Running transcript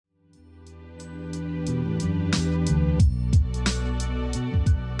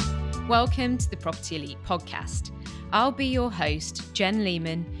Welcome to the Property Elite podcast. I'll be your host, Jen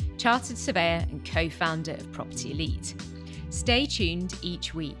Lehman, chartered surveyor and co-founder of Property Elite. Stay tuned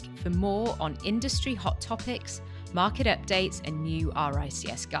each week for more on industry hot topics, market updates and new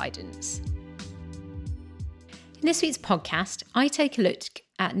RICS guidance. In this week's podcast, I take a look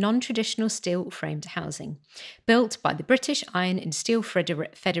at non-traditional steel-framed housing built by the British Iron and Steel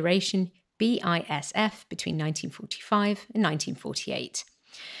Federation, BISF, between 1945 and 1948.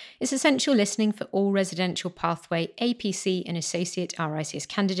 It's essential listening for all residential pathway APC and associate RICS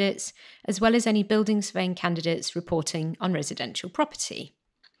candidates, as well as any building surveying candidates reporting on residential property.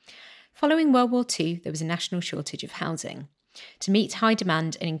 Following World War II, there was a national shortage of housing. To meet high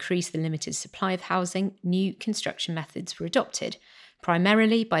demand and increase the limited supply of housing, new construction methods were adopted,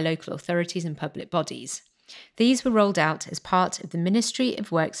 primarily by local authorities and public bodies. These were rolled out as part of the Ministry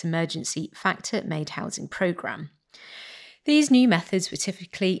of Works Emergency Factor-Made Housing Programme. These new methods were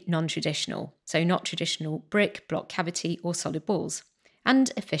typically non-traditional, so not traditional brick, block cavity or solid walls,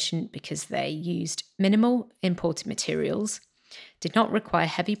 and efficient because they used minimal imported materials, did not require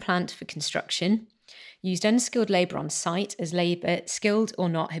heavy plant for construction, used unskilled labour on site as labour, skilled or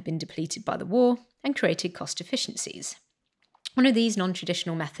not, had been depleted by the war, and created cost efficiencies. One of these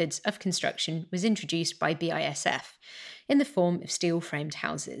non-traditional methods of construction was introduced by BISF in the form of steel-framed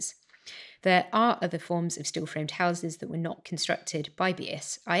houses. There are other forms of steel-framed houses that were not constructed by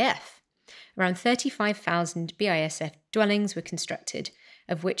BISF. Around 35,000 BISF dwellings were constructed,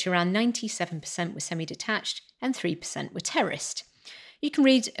 of which around 97% were semi-detached and 3% were terraced. You can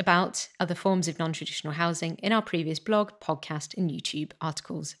read about other forms of non-traditional housing in our previous blog, podcast and YouTube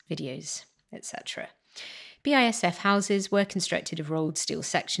articles, videos, etc. BISF houses were constructed of rolled steel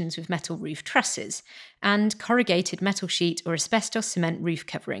sections with metal roof trusses and corrugated metal sheet or asbestos cement roof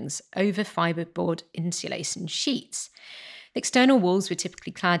coverings over fibreboard insulation sheets. The external walls were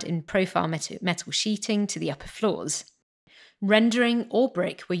typically clad in profile metal sheeting to the upper floors. Rendering or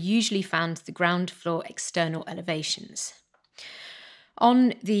brick were usually found to the ground floor external elevations.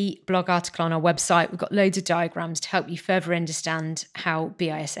 On the blog article on our website, we've got loads of diagrams to help you further understand how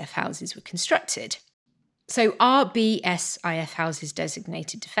BISF houses were constructed. So are BISF houses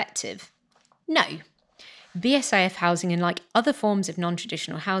designated defective? No. BISF housing, unlike other forms of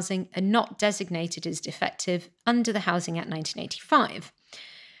non-traditional housing, are not designated as defective under the Housing Act 1985.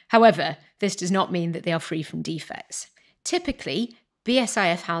 However, this does not mean that they are free from defects. Typically,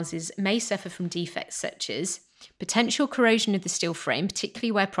 BISF houses may suffer from defects such as potential corrosion of the steel frame,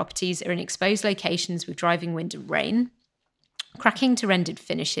 particularly where properties are in exposed locations with driving wind and rain, cracking to rendered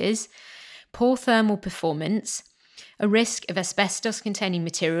finishes, poor thermal performance, a risk of asbestos-containing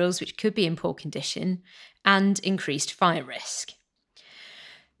materials which could be in poor condition, and increased fire risk.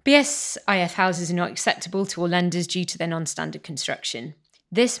 BISF houses are not acceptable to all lenders due to their non-standard construction.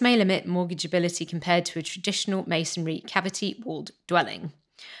 This may limit mortgageability compared to a traditional masonry cavity-walled dwelling.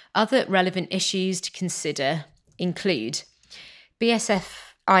 Other relevant issues to consider include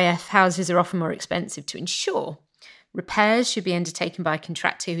BISF houses are often more expensive to insure. Repairs should be undertaken by a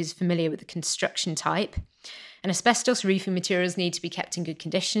contractor who is familiar with the construction type. And asbestos roofing materials need to be kept in good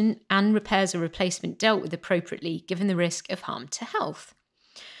condition, and repairs or replacement dealt with appropriately given the risk of harm to health.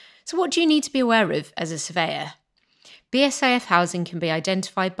 So what do you need to be aware of as a surveyor? BISF housing can be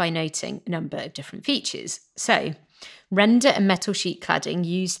identified by noting a number of different features. So, render and metal sheet cladding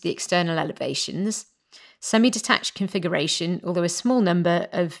used the external elevations, semi-detached configuration, although a small number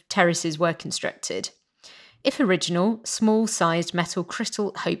of terraces were constructed. If original, small-sized metal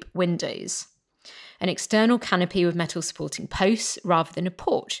crystal hope windows. An external canopy with metal supporting posts rather than a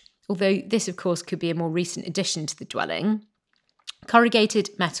porch, although this, of course, could be a more recent addition to the dwelling. Corrugated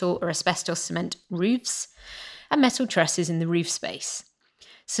metal or asbestos cement roofs, and metal trusses in the roof space.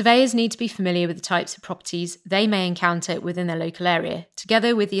 Surveyors need to be familiar with the types of properties they may encounter within their local area,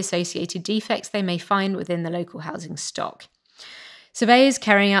 together with the associated defects they may find within the local housing stock. Surveyors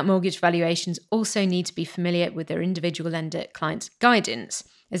carrying out mortgage valuations also need to be familiar with their individual lender client's guidance,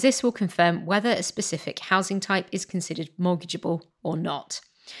 as this will confirm whether a specific housing type is considered mortgageable or not.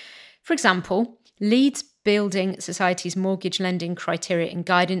 For example, Leeds Building Society's mortgage lending criteria and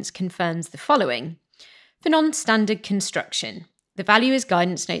guidance confirms the following. For non-standard construction, the valuer's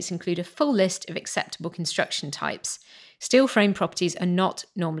guidance notes include a full list of acceptable construction types. Steel frame properties are not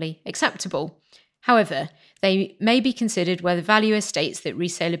normally acceptable. However, they may be considered where the valuer states that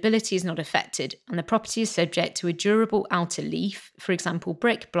resaleability is not affected and the property is subject to a durable outer leaf, for example,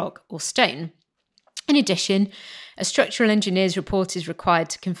 brick, block or stone. In addition, a structural engineer's report is required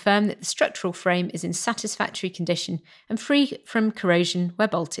to confirm that the structural frame is in satisfactory condition and free from corrosion where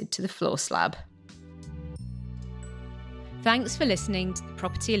bolted to the floor slab. Thanks for listening to the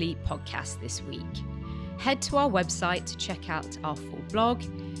Property Elite podcast this week. Head to our website to check out our full blog,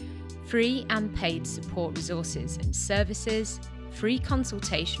 free and paid support resources and services, free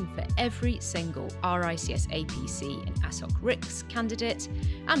consultation for every single RICS APC and MRICS candidate,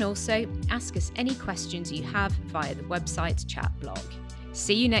 and also ask us any questions you have via the website chat blog.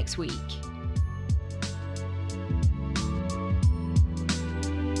 See you next week.